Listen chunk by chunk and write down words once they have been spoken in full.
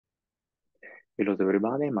Hello to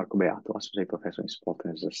everybody, I'm Marco Beato, Associate Professor in Sport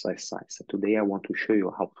and Exercise Science. Today I want to show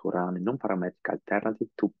you how to run a non-parametric alternative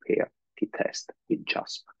to pair t-test with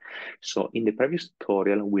JASP. So in the previous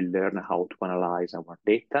tutorial, we learned how to analyze our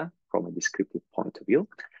data from a descriptive point of view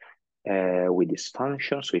with this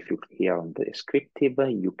function. So if you click here on the descriptive,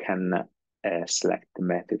 you can select the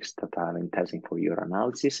metrics that are interesting for your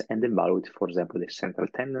analysis and evaluate, for example, the central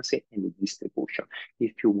tendency and the distribution.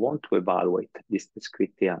 If you want to evaluate this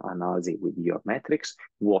descriptive analysis with your metrics,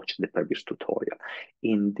 watch the previous tutorial.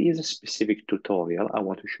 In this specific tutorial, I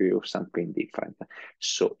want to show you something different.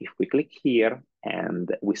 So if we click here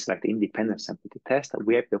and we select independent sample test,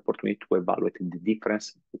 we have the opportunity to evaluate the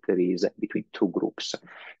difference that there is between two groups.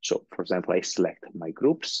 So for example, I select my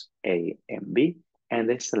groups A and B, and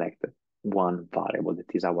I select one variable that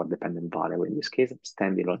is our dependent variable, in this case,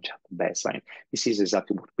 standing on chart baseline. This is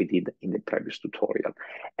exactly what we did in the previous tutorial.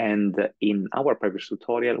 And in our previous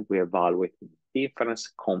tutorial, we evaluated the difference,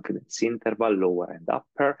 confidence interval, lower and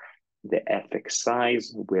upper, the effect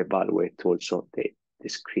size. We evaluate also the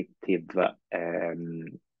descriptive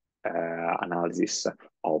analysis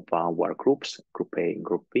of our groups, group A and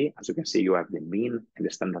group B. As you can see, you have the mean and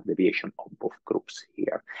the standard deviation of both groups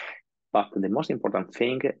here. But the most important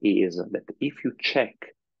thing is that if you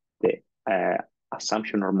check the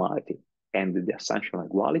assumption normality and the assumption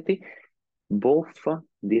equality, both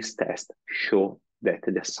these tests show that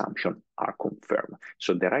the assumptions are confirmed.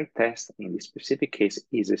 So the right test in this specific case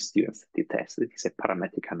is a student's t-test. It is a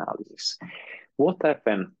parametric analysis. What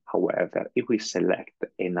happens, however, if we select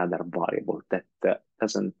another variable that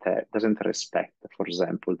doesn't respect, for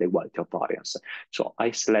example, the equality of variance? So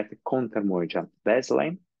I select counter-mergent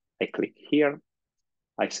baseline. I click here,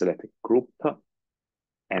 I select a group,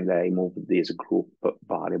 and I move this group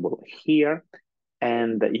variable here.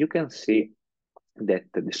 And you can see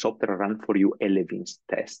that the software runs for you a Levin's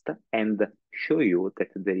test and show you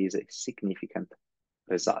that there is a significant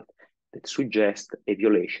result that suggests a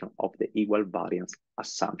violation of the equal variance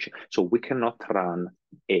assumption. So we cannot run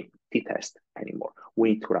a t-test anymore. We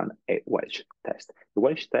need to run a Welch test. The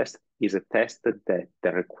Welch test is a test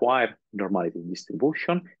that requires normality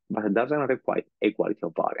distribution, but it doesn't require equality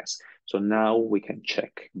of variance. So now we can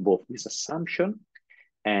check both this assumption,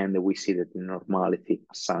 and we see that the normality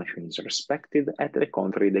assumption is respected. At the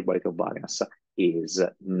contrary, the equality of variance is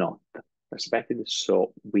not respected.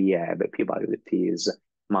 So we have a p-value that is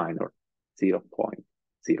minor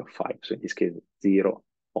 0.05. So in this case,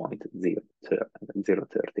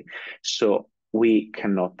 0.030. So we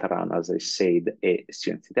cannot run, as I said, a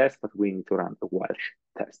student test, but we need to run a Welch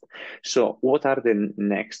test. So what are the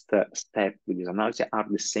next steps with this analysis? Are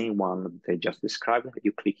the same one that I just described.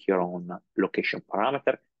 You click here on location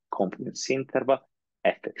parameter, confidence interval,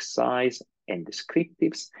 effect size, and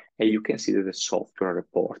descriptives, and you can see that the software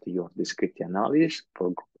report your descriptive analysis for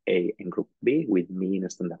group A and group B with mean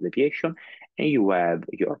and standard deviation, and you have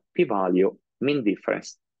your p-value, mean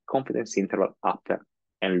difference, confidence interval upper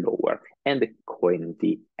and lower, and the coined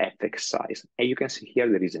effect size. And you can see here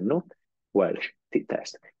there is a note, Welch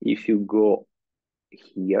t-test. If you go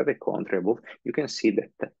here, the country above, you can see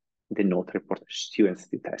that the note reports students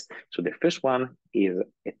t-test. So the first one is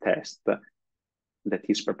a test that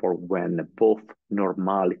is performed when both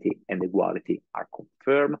normality and equality are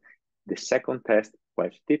confirmed. The second test,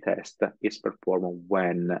 Welch t-test, is performed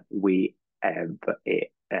when we have a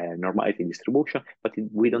normality distribution, but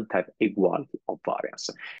we don't have equality of variance.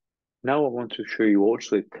 Now I want to show you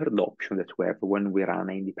also a third option that we have when we run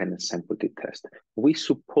an independent sample t-test. We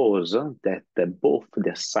suppose that both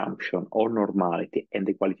the assumption or normality and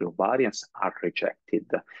the equality of variance are rejected.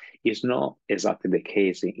 It's not exactly the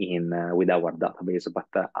case with our database, but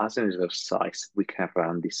as an exercise, we can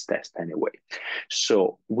run this test anyway.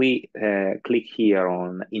 So we click here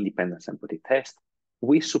on independent sample t-test.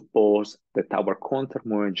 We suppose that our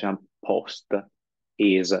counter-mergent post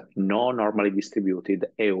is non-normally distributed,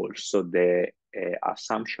 and also the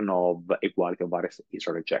assumption of equality of variance is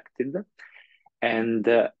rejected. And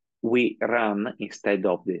we run, instead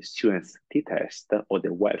of the student's t-test or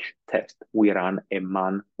the Welch test, we run a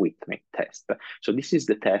Mann-Whitney test. So this is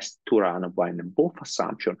the test to run when both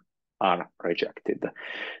assumptions are rejected.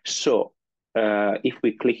 So if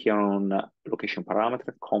we click here on location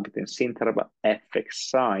parameter, confidence interval, effect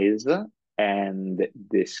size, and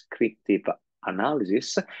descriptive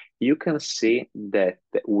analysis, you can see that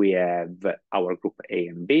we have our group A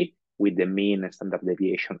and B with the mean and standard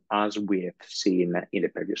deviation as we have seen in the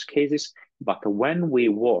previous cases. But when we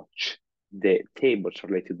watch the tables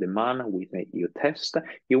related to the Mann-Whitney U test,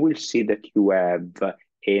 you will see that you have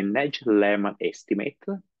a Nagel-Lerman estimate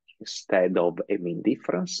instead of a mean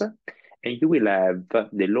difference. and you will have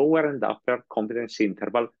the lower and upper confidence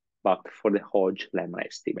interval, but for the Hodge-Lemma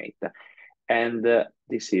estimate. And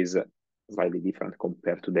this is slightly different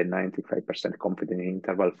compared to the 95% confidence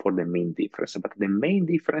interval for the main difference. But the main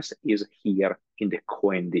difference is here in the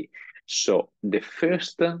COND. So the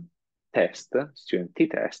first test, student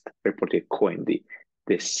t-test, reported COND.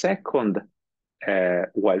 The second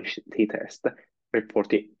Welch t-test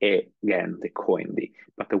reported again the COND.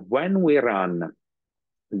 But when we run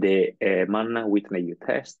the Mann-Whitney U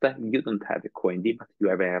test, you don't have a COND, but you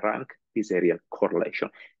have a rank biserial correlation.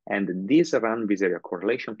 And this rank biserial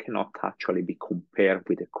correlation cannot actually be compared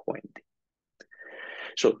with a COND.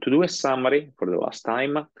 So to do a summary for the last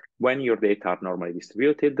time, when your data are normally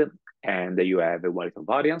distributed and you have a Welch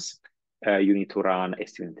variance, you need to run a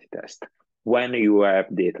student test. When you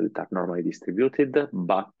have data that are normally distributed,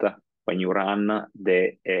 but when you run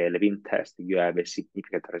the Levin test, you have a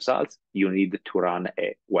significant result, you need to run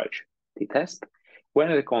a Welch t-test. When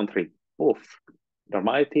on the contrary, both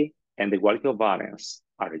normality and the quality of variance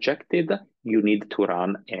are rejected, you need to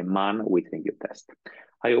run a Mann-Whitney U test.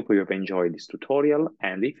 I hope you have enjoyed this tutorial,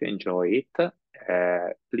 and if you enjoy it,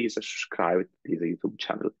 please subscribe to the YouTube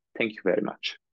channel. Thank you very much.